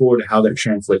 Fast forward to how that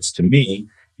translates to me.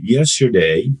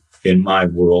 Yesterday, in my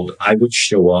world, I would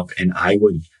show up and I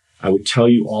would tell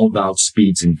you all about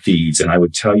speeds and feeds, and I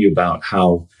would tell you about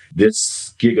how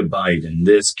this gigabyte and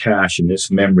this cache and this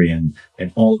memory and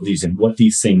all of these and what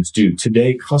these things do.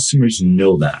 Today, customers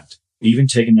know that. Even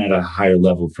taking that at a higher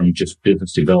level from just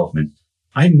business development,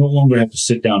 I no longer have to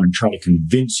sit down and try to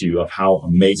convince you of how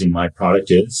amazing my product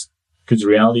is, because the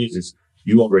reality is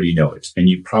you already know it, and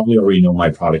you probably already know my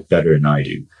product better than I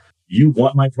do. You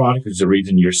want my product is the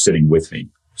reason you're sitting with me.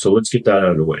 So let's get that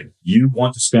out of the way. You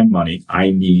want to spend money.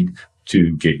 I need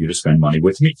to get you to spend money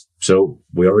with me. So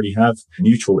we already have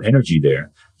mutual energy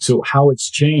there. So how it's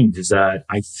changed is that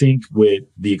I think with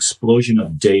the explosion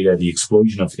of data, the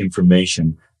explosion of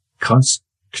information,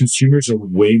 consumers are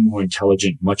way more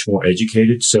intelligent, much more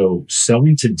educated. So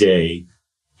selling today,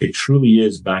 it truly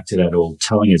is back to that old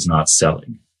telling is not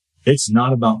selling. It's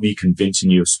not about me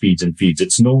convincing you of speeds and feeds.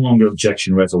 It's no longer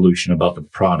objection resolution about the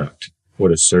product or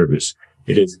the service.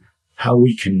 It is how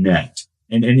we connect.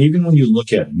 And even when you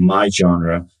look at my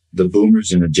genre, the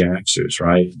boomers and the Gen Xers,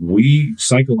 right?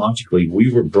 Psychologically,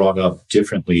 we were brought up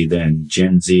differently than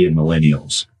Gen Z and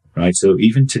millennials, right? So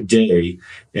even today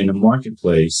in the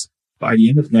marketplace, by the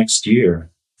end of next year,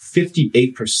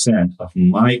 58% of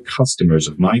my customers,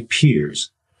 of my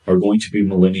peers, are going to be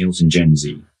millennials and Gen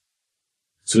Z.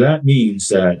 So that means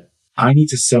that I need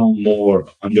to sell more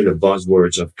under the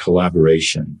buzzwords of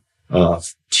collaboration,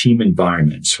 of team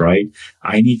environments, right?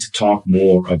 I need to talk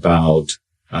more about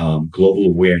global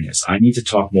awareness. I need to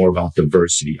talk more about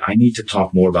diversity. I need to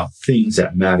talk more about things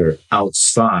that matter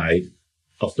outside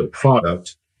of the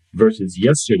product versus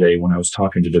yesterday when I was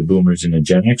talking to the boomers and the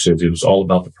Gen Xers, it was all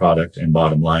about the product and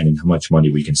bottom line and how much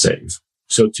money we can save.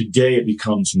 So today it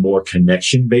becomes more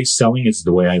connection-based selling is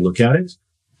the way I look at it.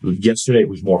 Yesterday it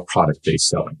was more product-based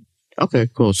selling. Okay,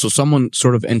 cool. So someone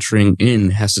sort of entering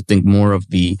in has to think more of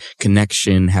the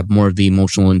connection, have more of the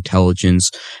emotional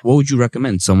intelligence. What would you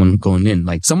recommend someone going in?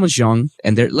 Like someone's young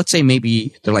and let's say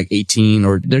maybe they're like 18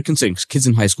 or they're considering kids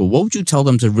in high school. What would you tell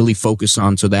them to really focus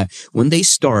on so that when they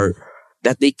start,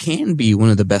 that they can be one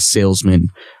of the best salesmen,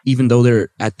 even though they're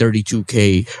at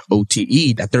 32K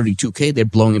OTE, at 32K, they're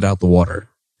blowing it out the water.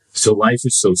 So life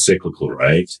is so cyclical,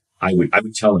 right? I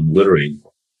would tell them literally,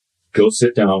 go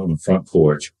sit down on the front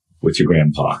porch with your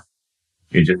grandpa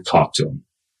and just talk to him.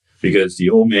 Because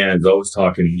the old man is always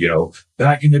talking,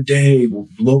 back in the day,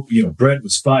 bread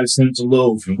was 5 cents a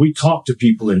loaf and we talked to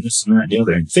people and this and that and the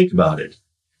other. And think about it.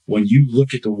 When you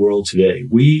look at the world today,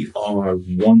 we are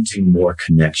wanting more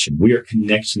connection. We are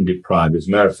connection deprived. As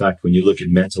a matter of fact, when you look at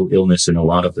mental illness and a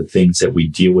lot of the things that we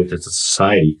deal with as a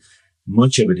society,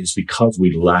 much of it is because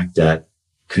we lack that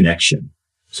connection.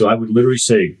 So I would literally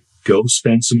say, go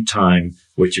spend some time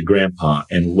with your grandpa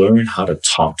and learn how to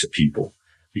talk to people.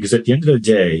 Because at the end of the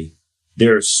day,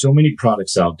 there are so many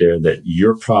products out there that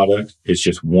your product is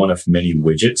just one of many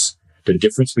widgets. The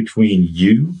difference between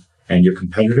you and your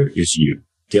competitor is you.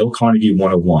 Dale Carnegie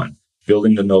 101,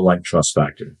 building the know, like, trust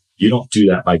factor. You don't do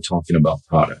that by talking about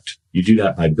product. You do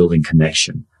that by building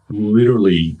connection.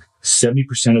 Literally 70%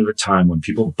 of the time when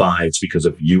people buy, it's because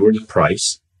of you or the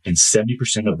price. And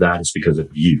 70% of that is because of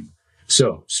you.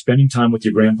 So spending time with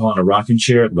your grandpa on a rocking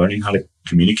chair, learning how to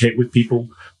communicate with people,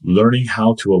 learning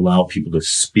how to allow people to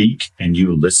speak and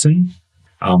you listen,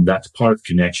 that's part of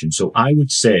connection. So I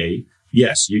would say,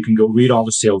 yes, you can go read all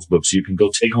the sales books. You can go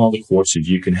take all the courses.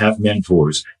 You can have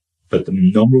mentors. But the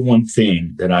number one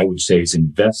thing that I would say is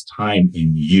invest time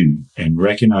in you and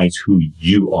recognize who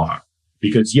you are.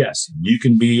 Because yes, you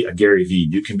can be a Gary Vee,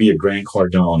 you can be a Grant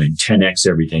Cardone and 10X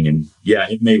everything. And yeah,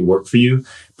 it may work for you,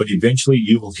 but eventually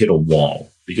you will hit a wall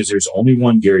because there's only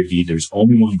one Gary Vee, there's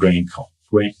only one Grant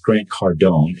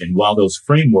Cardone. And while those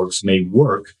frameworks may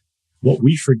work, What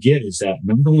we forget is that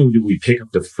not only do we pick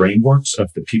up the frameworks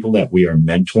of the people that we are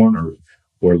mentoring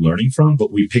or learning from,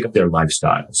 but we pick up their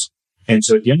lifestyles. And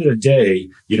so at the end of the day,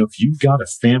 if you've got a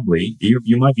family,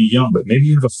 you might be young, but maybe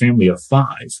you have a family of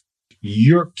 5.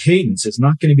 Your cadence is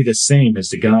not going to be the same as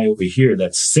the guy over here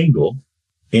that's single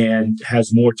and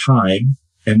has more time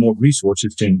and more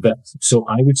resources to invest. So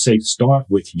I would say start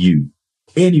with you.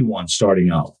 Anyone starting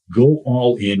out, go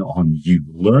all in on you.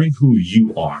 Learn who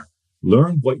you are.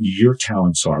 Learn what your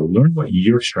talents are. Learn what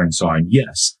your strengths are. And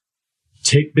yes,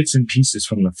 take bits and pieces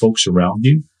from the folks around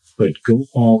you, but go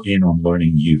all in on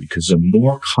learning you, because the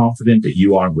more confident that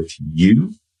you are with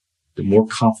you, the more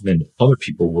confident other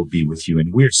people will be with you.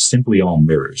 And we're simply all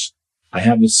mirrors. I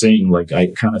have this saying, I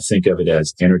kind of think of it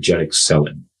as energetic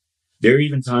selling. There are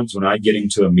even times when I get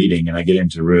into a meeting and I get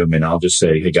into a room and I'll just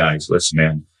say, hey guys, listen,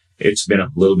 man, it's been a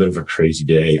little bit of a crazy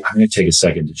day. I'm going to take a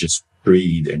second to just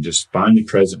breathe and just find the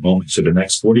present moment. So the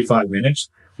next 45 minutes,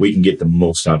 we can get the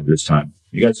most out of this time.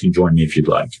 You guys can join me if you'd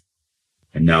like.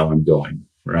 And now I'm going,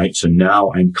 right? So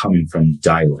now I'm coming from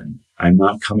dialing. I'm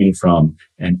not coming from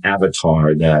an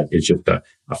avatar that is just a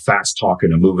fast talker,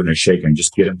 a move and a shake and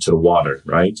just get them to the water,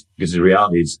 right? Because the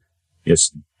reality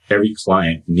is every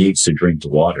client needs to drink the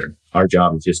water. Our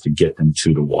job is just to get them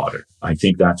to the water. I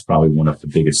think that's probably one of the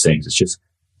biggest things. It's just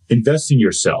invest in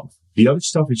yourself. The other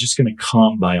stuff is just going to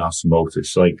come by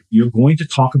osmosis. You're going to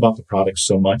talk about the product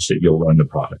so much that you'll learn the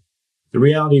product. The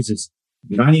reality is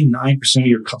 99% of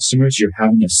your customers, you're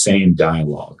having the same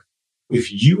dialogue. If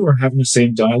you are having the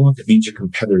same dialogue, that means your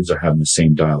competitors are having the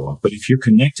same dialogue. But if you're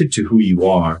connected to who you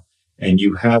are and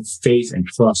you have faith and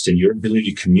trust in your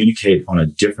ability to communicate on a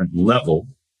different level,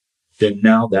 then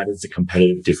now that is the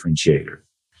competitive differentiator.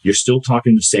 You're still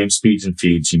talking the same speeds and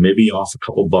feeds. You may be off a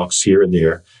couple bucks here and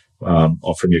there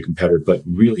from your competitor, but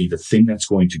really the thing that's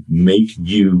going to make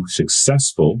you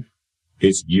successful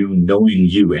is you knowing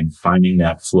you and finding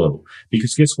that flow.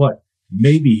 Because guess what?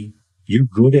 Maybe you're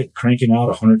good at cranking out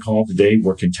 100 calls a day,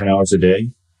 working 10 hours a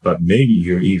day, but maybe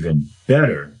you're even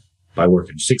better by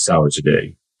working 6 hours a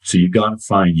day. So you got to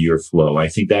find your flow. I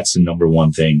think that's the number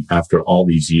one thing after all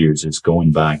these years is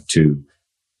going back to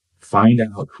find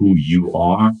out who you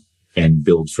are and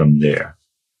build from there.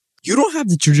 You don't have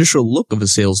the traditional look of a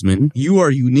salesman. You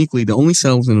are uniquely the only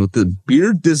salesman with the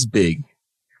beard this big,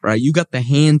 right? You got the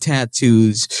hand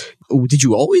tattoos. Did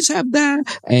you always have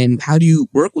that? And how do you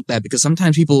work with that? Because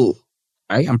sometimes people,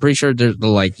 right, I'm pretty sure they're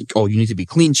like, oh, you need to be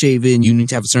clean shaven. You need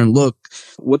to have a certain look.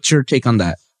 What's your take on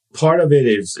that? Part of it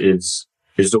is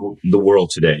the world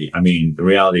today. I mean, the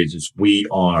reality is we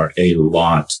are a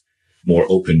lot more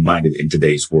open-minded in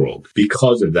today's world.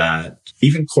 Because of that,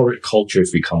 even corporate culture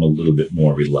has become a little bit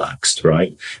more relaxed,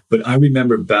 right? But I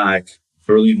remember back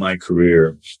early in my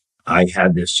career, I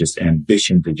had this just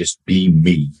ambition to just be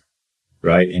me,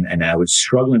 right? And I was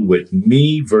struggling with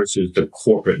me versus the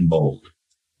corporate mold.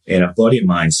 And a buddy of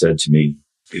mine said to me,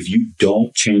 if you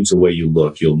don't change the way you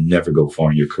look, you'll never go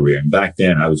far in your career. And back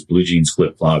then I was blue jeans,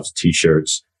 flip-flops,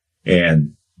 t-shirts,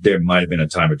 and there might have been a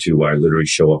time or two where I literally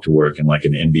show up to work in like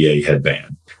an NBA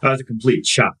headband. I was a complete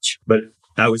chotch, but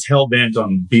I was hell-bent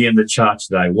on being the chotch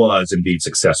that I was and being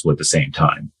successful at the same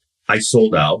time. I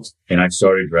sold out and I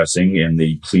started dressing in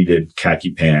the pleated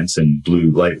khaki pants and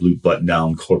light blue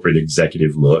button-down corporate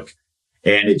executive look.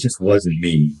 And it just wasn't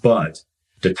me, but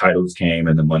the titles came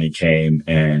and the money came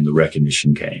and the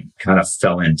recognition came. Kind of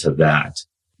fell into that.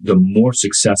 The more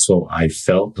successful I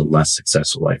felt, the less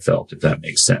successful I felt, if that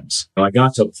makes sense. I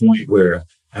got to a point where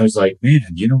I was like, man,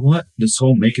 you know what? This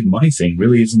whole making money thing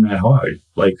really isn't that hard.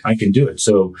 Like, I can do it.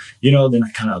 So, then I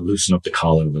kind of loosened up the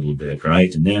collar a little bit,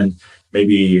 right? And then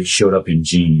maybe showed up in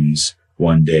jeans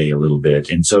one day a little bit.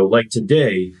 And so like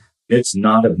today, it's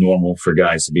not abnormal for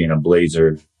guys to be in a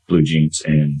blazer, blue jeans,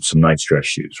 and some nice dress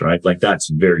shoes, right? Like that's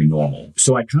very normal.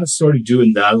 So I kind of started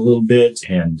doing that a little bit.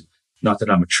 And not that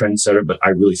I'm a trendsetter, but I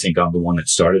really think I'm the one that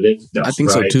started it. No, I think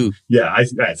right? so too. Yeah, I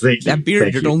think that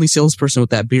beard. You're the only salesperson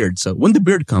with that beard. So when did the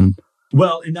beard come?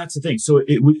 Well, and that's the thing. So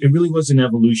it really was an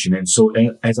evolution. And so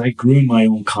as I grew in my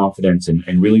own confidence and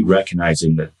really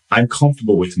recognizing that I'm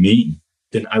comfortable with me,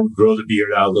 then I would grow the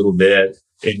beard out a little bit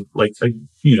and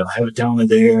have it down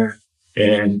there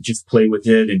and just play with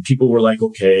it. And people were like,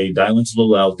 okay, Dylan's a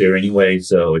little out there anyway,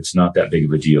 so it's not that big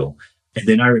of a deal. And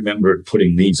then I remember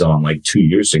putting these on like 2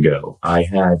 years ago. I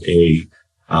had a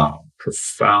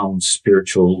profound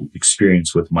spiritual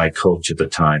experience with my coach at the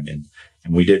time. And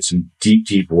we did some deep,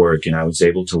 deep work. And I was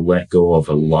able to let go of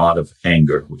a lot of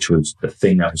anger, which was the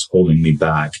thing that was holding me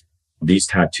back. These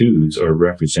tattoos are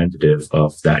representative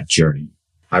of that journey.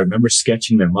 I remember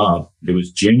sketching them up. It was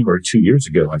January 2 years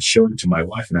ago. I showed it to my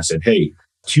wife and I said, hey,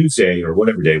 Tuesday or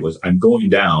whatever day it was, I'm going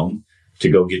down to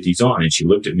go get these on. And she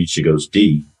looked at me, she goes,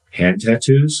 D, hand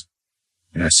tattoos?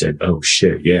 And I said, oh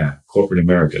shit, yeah, corporate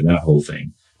America, that whole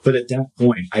thing. But at that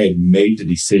point, I had made the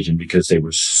decision because they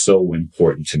were so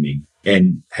important to me.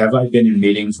 And have I been in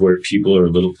meetings where people are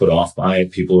a little put off by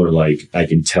it? People are like, I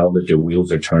can tell that their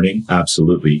wheels are turning.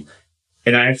 Absolutely.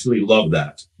 And I actually love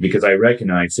that because I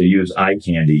recognize they use eye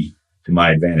candy to my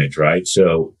advantage, right?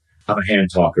 So I'm a hand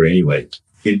talker anyway.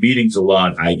 In meetings a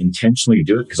lot, I intentionally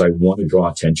do it because I want to draw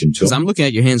attention to them. I'm looking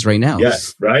at your hands right now.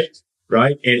 Yes, right?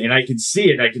 Right. And I can see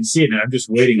it. And I'm just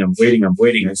waiting. I'm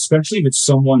waiting. Especially if it's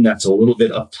someone that's a little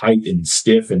bit uptight and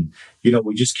stiff and,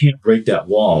 we just can't break that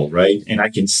wall. Right. And I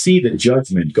can see the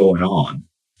judgment going on,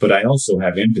 but I also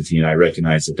have empathy and I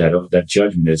recognize that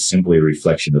judgment is simply a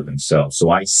reflection of themselves. So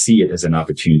I see it as an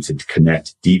opportunity to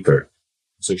connect deeper.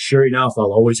 So sure enough,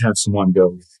 I'll always have someone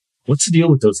go, what's the deal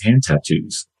with those hand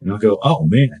tattoos? And I'll go, oh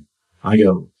man,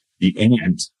 the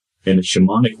ant in the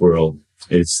shamanic world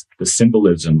is the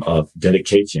symbolism of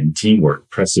dedication,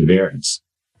 teamwork, perseverance.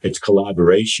 It's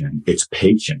collaboration. It's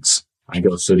patience. I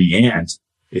go, so the ant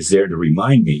is there to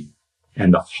remind me.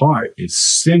 And the heart is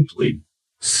simply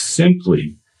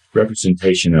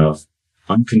representation of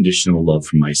unconditional love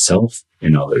for myself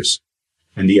and others.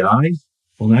 And the eye,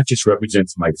 well, that just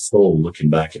represents my soul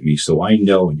looking back at me. So I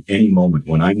know in any moment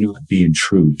when I'm not being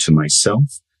true to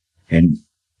myself and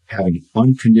having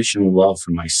unconditional love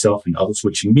for myself and others,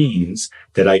 which means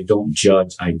that I don't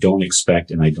judge, I don't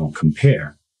expect, and I don't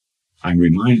compare. I'm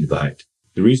reminded by it.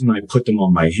 The reason I put them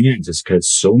on my hands is because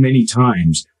so many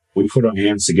times we put our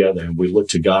hands together and we look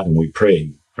to God and we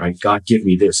pray, right? God, give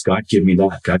me this. God, give me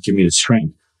that. God, give me the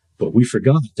strength. But we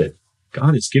forgot that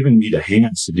God has given me the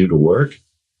hands to do the work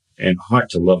and heart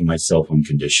to love myself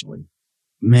unconditionally.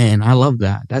 Man, I love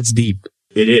that. That's deep.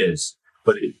 It is.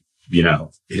 But it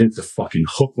is the fucking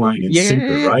hook, line, and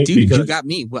sinker, right? Dude, because you got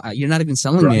me. You're not even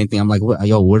selling me anything. I'm like,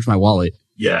 yo, where's my wallet?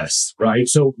 Yes, right.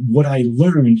 So what I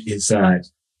learned is that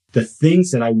the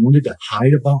things that I wanted to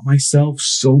hide about myself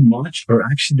so much are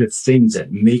actually the things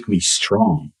that make me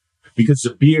strong. Because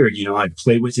the beard, I'd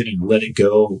play with it and let it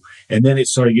go. And then it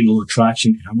started getting a little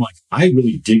traction. And I'm like, I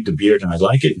really dig the beard and I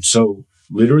like it. And so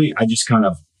literally, I just kind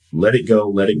of let it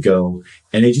go.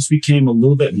 And it just became a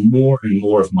little bit more and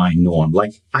more of my norm.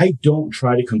 Like, I don't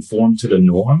try to conform to the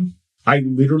norm. I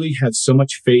literally have so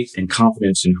much faith and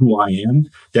confidence in who I am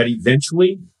that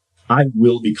eventually I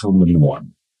will become the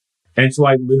norm. And so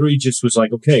I literally just was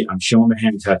like, okay, I'm showing the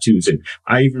hand tattoos. And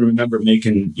I even remember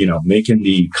making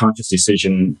the conscious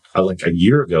decision like a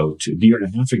year and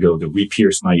a half ago to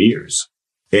re-pierce my ears.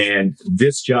 And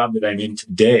this job that I'm in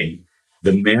today,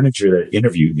 the manager that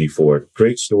interviewed me for it,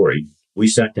 great story. We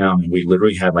sat down and we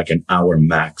literally had like an hour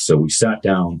max. So we sat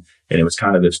down and it was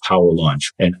kind of this power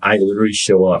lunch. And I literally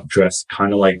show up dressed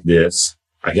kind of like this.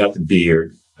 I got the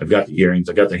beard. I've got the earrings.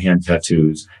 I got the hand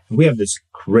tattoos. And we have this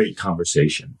great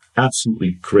conversation,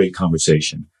 absolutely great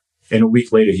conversation. And a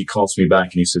week later, he calls me back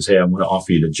and he says, hey, I want to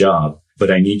offer you the job, but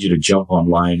I need you to jump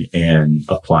online and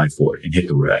apply for it and hit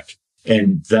the rec.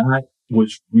 And that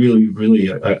was really, really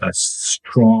a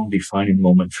strong defining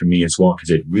moment for me as well,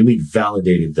 because it really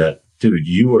validated that, dude,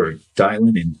 you are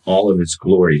dialing in all of its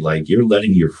glory. Like, you're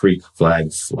letting your freak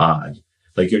flag fly.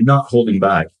 Like, you're not holding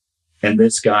back. And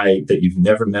this guy that you've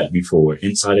never met before,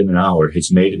 inside of an hour,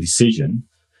 has made a decision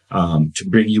to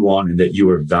bring you on and that you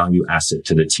are a value asset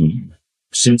to the team.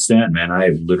 Since then, man, I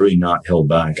have literally not held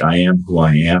back. I am who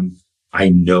I am. I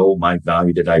know my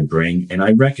value that I bring. And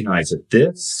I recognize that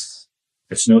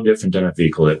it's no different than a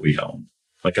vehicle that we own.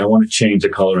 Like, I want to change the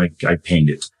color, I paint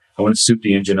it. I want to soup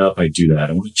the engine up, I do that.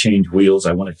 I want to change wheels,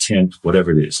 I want to tint,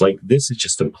 whatever it is. Like, this is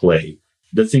just a play.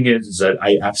 The thing is that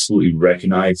I absolutely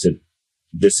recognize that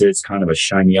this is kind of a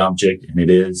shiny object, and it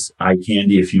is eye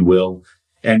candy, if you will.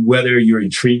 And whether you're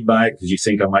intrigued by it because you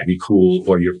think I might be cool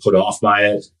or you're put off by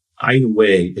it, either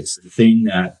way, it's the thing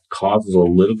that causes a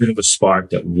little bit of a spark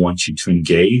that wants you to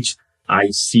engage. I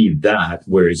see that,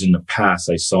 whereas in the past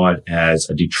I saw it as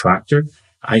a detractor.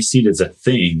 I see it as a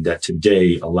thing that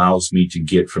today allows me to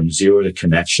get from zero to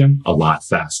connection a lot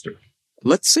faster.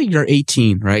 Let's say you're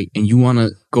 18, right? And you want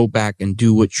to go back and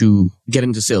do what you get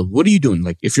into sales. What are you doing?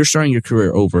 Like, if you're starting your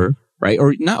career over, right?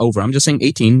 Or not over, I'm just saying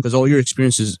 18 because all your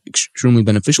experience is extremely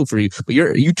beneficial for you. But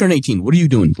you turn 18. What are you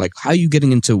doing? Like, how are you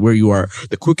getting into where you are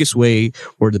the quickest way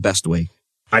or the best way?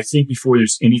 I think before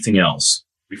there's anything else,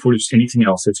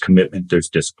 there's commitment, there's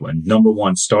discipline. Number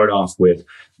one, start off with,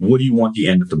 what do you want the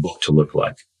end of the book to look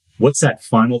like? What's that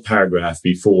final paragraph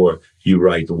before you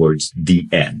write the words, the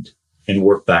end? And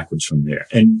work backwards from there.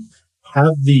 And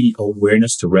have the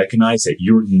awareness to recognize that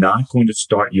you're not going to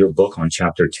start your book on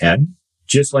chapter 10.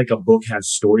 just like a book has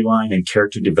storyline and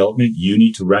character development, you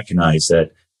need to recognize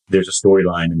that there's a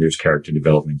storyline and there's character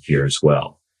development here as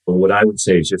well. But what I would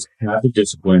say is just have the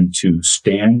discipline to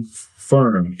stand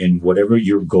firm in whatever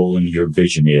your goal and your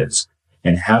vision is,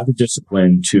 and have the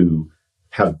discipline to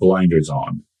have blinders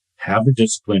on. Have the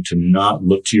discipline to not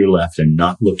look to your left and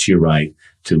not look to your right,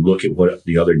 to look at what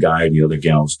the other guy or the other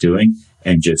gal is doing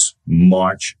and just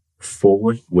march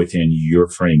forward within your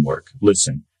framework.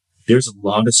 Listen, there's a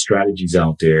lot of strategies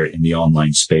out there in the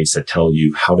online space that tell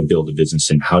you how to build a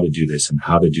business and how to do this and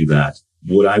how to do that.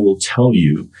 What I will tell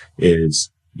you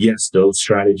is, yes, those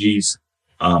strategies,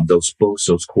 those books,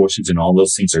 those courses, and all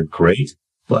those things are great,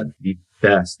 but the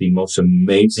best, the most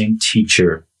amazing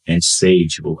teacher and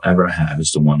sage you will ever have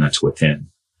is the one that's within.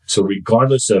 So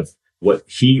regardless of what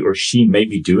he or she may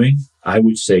be doing, I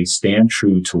would say stand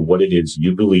true to what it is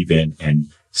you believe in and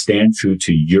stand true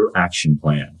to your action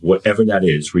plan, whatever that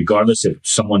is, regardless if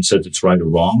someone says it's right or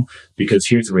wrong, because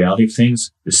here's the reality of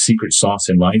things. The secret sauce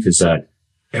in life is that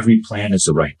every plan is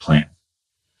the right plan.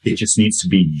 It just needs to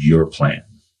be your plan.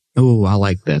 Oh, I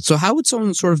like that. So how would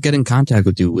someone sort of get in contact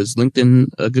with you? Is LinkedIn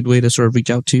a good way to sort of reach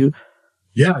out to you?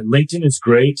 Yeah, LinkedIn is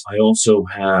great. I also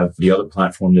have the other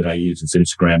platform that I use is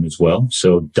Instagram as well.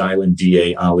 So Dylan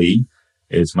D.A. Ali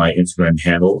is my Instagram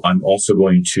handle. I'm also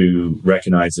going to,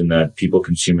 recognizing that people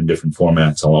consume in different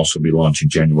formats, I'll also be launching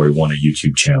January 1 a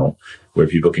YouTube channel where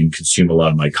people can consume a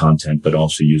lot of my content, but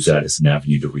also use that as an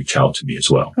avenue to reach out to me as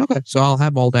well. Okay. So I'll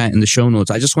have all that in the show notes.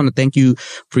 I just want to thank you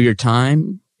for your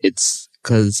time. It's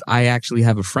because I actually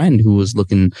have a friend who was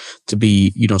looking to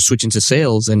be, switching to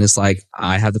sales. And it's like,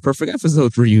 I have the perfect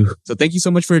episode for you. So thank you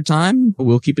so much for your time.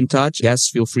 We'll keep in touch. Yes,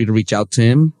 feel free to reach out to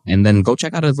him and then go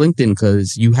check out his LinkedIn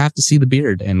because you have to see the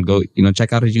beard and go,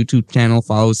 check out his YouTube channel,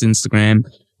 follow his Instagram.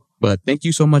 But thank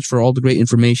you so much for all the great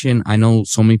information. I know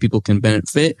so many people can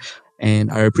benefit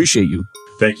and I appreciate you.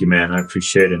 Thank you, man. I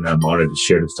appreciate it. And I'm honored to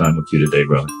share this time with you today,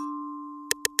 brother.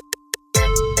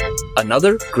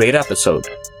 Another great episode.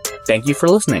 Thank you for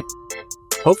listening.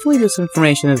 Hopefully this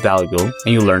information is valuable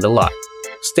and you learned a lot.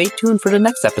 Stay tuned for the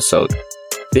next episode.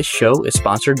 This show is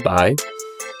sponsored by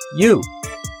you.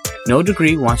 No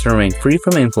Degree wants to remain free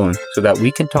from influence so that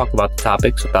we can talk about the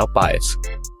topics without bias.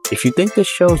 If you think this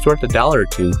show is worth $1 or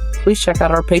 $2, please check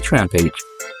out our Patreon page.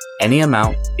 Any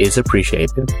amount is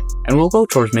appreciated and will go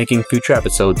towards making future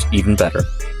episodes even better.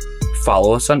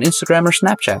 Follow us on Instagram or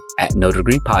Snapchat at No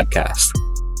Degree Podcast.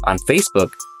 On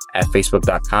Facebook at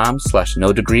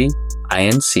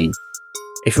facebook.com/NoDegreeINC.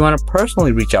 If you want to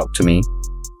personally reach out to me,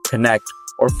 connect,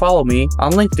 or follow me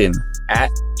on LinkedIn at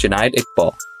Junaid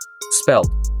Iqbal, spelled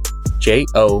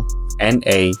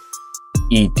Jonaed.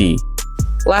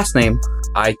 Last name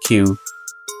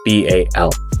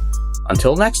Iqbal.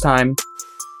 Until next time,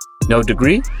 no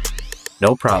degree,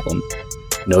 no problem.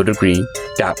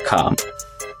 NoDegree.com.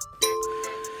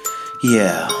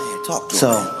 Yeah.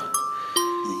 So,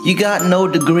 you got no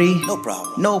degree? No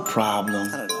problem. No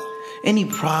problem. Not at all. Any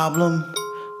problem,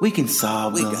 we can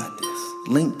solve them. We got this.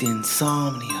 Linked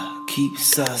insomnia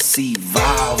keeps us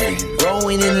evolving,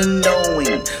 growing in the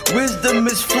knowing. Wisdom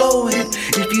is flowing.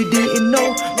 If you didn't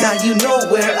know, now you know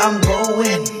where I'm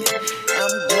going.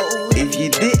 If you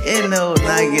didn't know,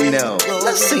 now you know.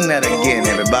 Let's sing that again,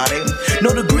 everybody.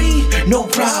 No degree, no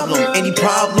problem. Any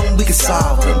problem, we can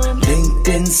solve them. Linked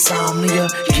insomnia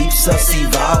keeps us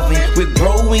evolving. We're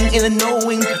growing in the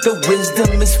knowing. The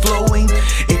wisdom is flowing.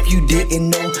 If you didn't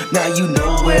know, now you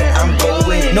know where I'm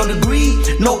going. No degree,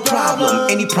 no problem.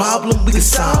 Any problem, we can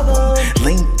solve them.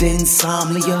 Linked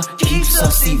insomnia keeps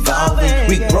us evolving.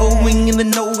 We're growing in the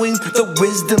knowing. The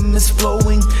wisdom is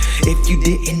flowing. If you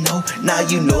didn't know, now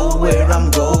you know where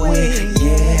I'm going. Yeah.